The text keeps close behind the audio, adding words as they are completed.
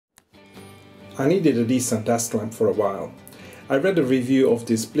I needed a decent desk lamp for a while. I read a review of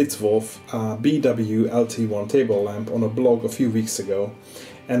this BlitzWolf BW-LT1 table lamp on a blog a few weeks ago,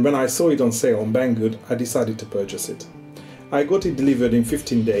 and when I saw it on sale on Banggood, I decided to purchase it. I got it delivered in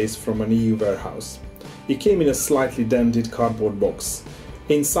 15 days from an EU warehouse. It came in a slightly dented cardboard box.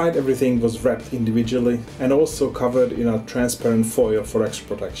 Inside, everything was wrapped individually and also covered in a transparent foil for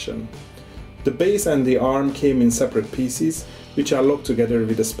extra protection. The base and the arm came in separate pieces, which are locked together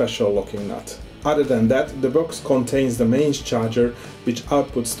with a special locking nut. Other than that, the box contains the mains charger, which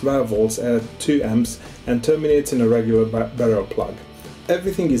outputs 12 volts at 2 amps and terminates in a regular barrel plug.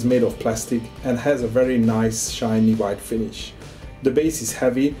 Everything is made of plastic and has a very nice shiny white finish. The base is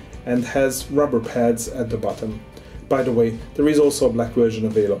heavy and has rubber pads at the bottom. By the way, there is also a black version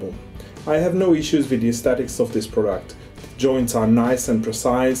available. I have no issues with the aesthetics of this product. The joints are nice and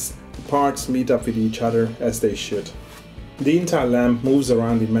precise, the parts meet up with each other as they should. The entire lamp moves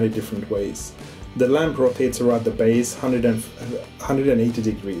around in many different ways. The lamp rotates around the base 180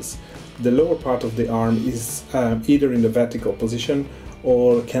 degrees. The lower part of the arm is either in the vertical position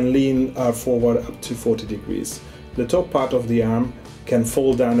or can lean forward up to 40 degrees. The top part of the arm can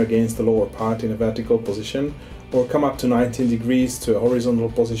fold down against the lower part in a vertical position or come up to 19 degrees to a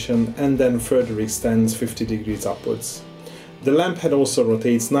horizontal position and then further extends 50 degrees upwards. The lamp head also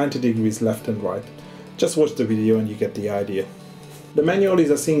rotates 90 degrees left and right. Just watch the video and you get the idea. The manual is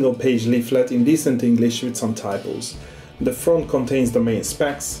a single page leaflet in decent English with some typos. The front contains the main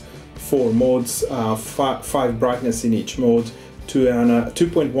specs, 4 modes, 5 brightness in each mode, to a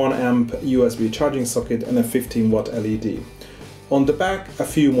 2.1 amp USB charging socket and a 15 watt LED. On the back, a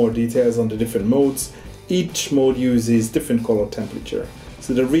few more details on the different modes. Each mode uses different color temperature.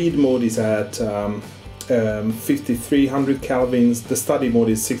 So the read mode is at 5300 kelvins, the study mode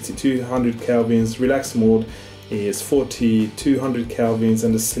is 6200 kelvins, relax mode is 4200 kelvins,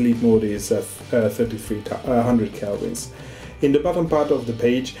 and the sleep mode is 3300 kelvins. In the bottom part of the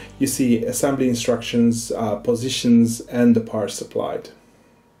page you see assembly instructions, positions and the parts supplied.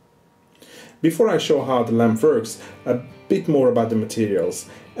 Before I show how the lamp works, a bit more about the materials.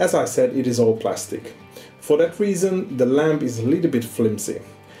 As I said, it is all plastic. For that reason the lamp is a little bit flimsy.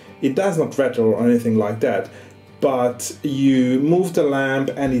 It does not rattle or anything like that, but you move the lamp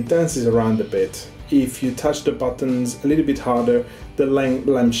and it dances around a bit. If you touch the buttons a little bit harder, the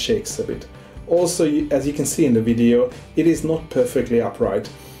lamp shakes a bit. Also, as you can see in the video, it is not perfectly upright.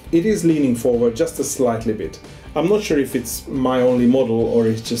 It is leaning forward just a slightly bit. I'm not sure if it's my only model or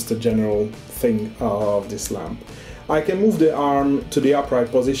it's just a general thing of this lamp. I can move the arm to the upright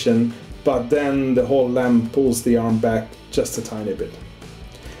position, but then the whole lamp pulls the arm back just a tiny bit.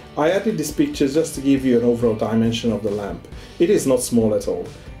 I added these pictures just to give you an overall dimension of the lamp. It is not small at all.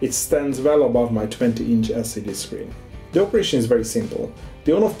 It stands well above my 20-inch LCD screen. The operation is very simple.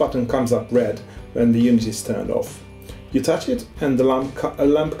 The on-off button comes up red when the unit is turned off. You touch it and the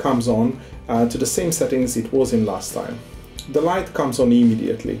lamp comes on to the same settings it was in last time. The light comes on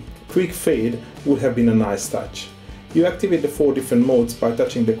immediately. Quick fade would have been a nice touch. You activate the 4 different modes by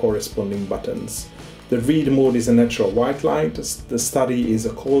touching the corresponding buttons. The read mode is a natural white light, the study is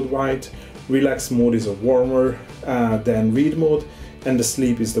a cold white, relax mode is a warmer than read mode, and the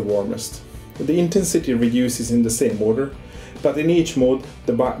sleep is the warmest. The intensity reduces in the same order, but in each mode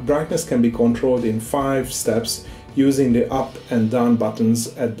the brightness can be controlled in 5 steps using the up and down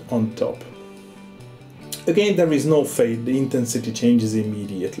buttons on top. Again, there is no fade, the intensity changes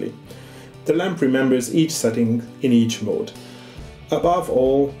immediately. The lamp remembers each setting in each mode. Above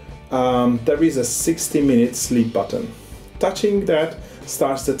all, there is a 60-minute sleep button. Touching that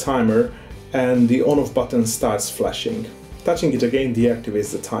starts the timer and the on-off button starts flashing. Touching it again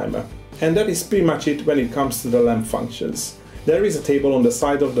deactivates the timer. And that is pretty much it when it comes to the lamp functions. There is a table on the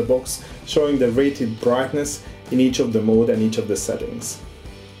side of the box showing the rated brightness in each of the mode and each of the settings.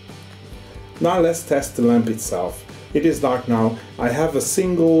 Now let's test the lamp itself. It is dark now. I have a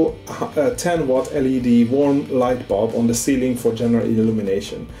single 10 watt LED warm light bulb on the ceiling for general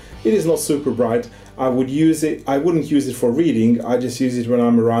illumination. It is not super bright. I wouldn't use it for reading, I just use it when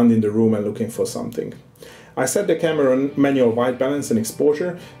I'm around in the room and looking for something. I set the camera on manual white balance and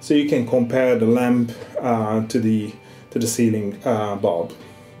exposure so you can compare the lamp to the ceiling bulb.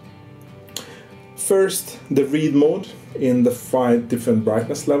 First, the read mode in the 5 different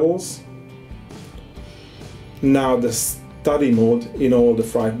brightness levels. Now the study mode in all the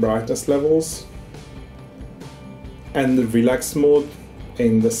 5 brightness levels. And the relax mode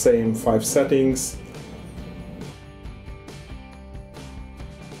in the same 5 settings.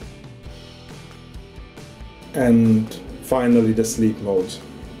 And finally the sleep mode.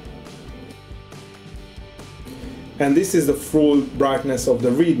 And this is the full brightness of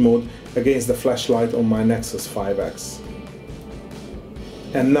the read mode against the flashlight on my Nexus 5X.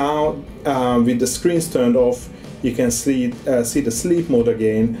 And now with the screens turned off, you can see the sleep mode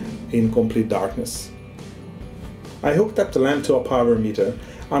again in complete darkness. I hooked up the lamp to a power meter.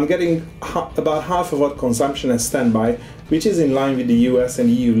 I'm getting about half a watt consumption as standby, which is in line with the US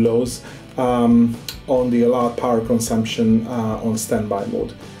and EU laws on the allowed power consumption on standby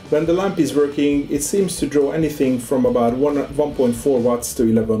mode. When the lamp is working, it seems to draw anything from about 1.4 watts to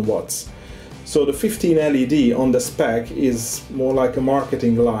 11 watts. So the 15 LED on the spec is more like a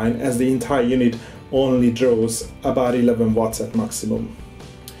marketing line, as the entire unit only draws about 11 watts at maximum.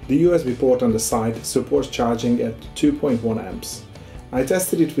 The USB port on the side supports charging at 2.1 amps. I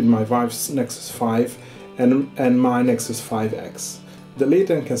tested it with my wife's Nexus 5 and my Nexus 5X. The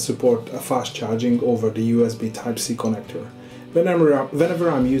latter can support a fast charging over the USB Type-C connector. Whenever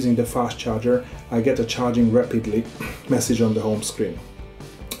I'm using the fast charger, I get a charging rapidly message on the home screen.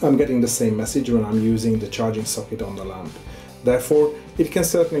 I'm getting the same message when I'm using the charging socket on the lamp. Therefore, it can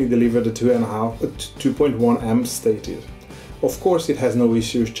certainly deliver the 2.1 amps stated. Of course, it has no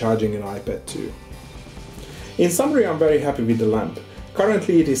issues charging an iPad too. In summary, I'm very happy with the lamp.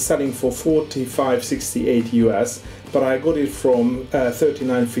 Currently it is selling for $45.68 US, but I got it from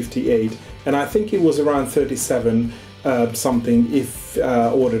 $39.58, and I think it was around 37 something if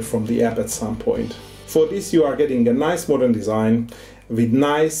ordered from the app at some point. For this you are getting a nice modern design with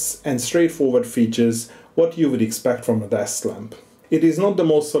nice and straightforward features, what you would expect from a desk lamp. It is not the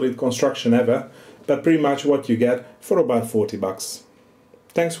most solid construction ever, but pretty much what you get for about $40.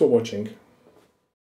 Thanks for watching.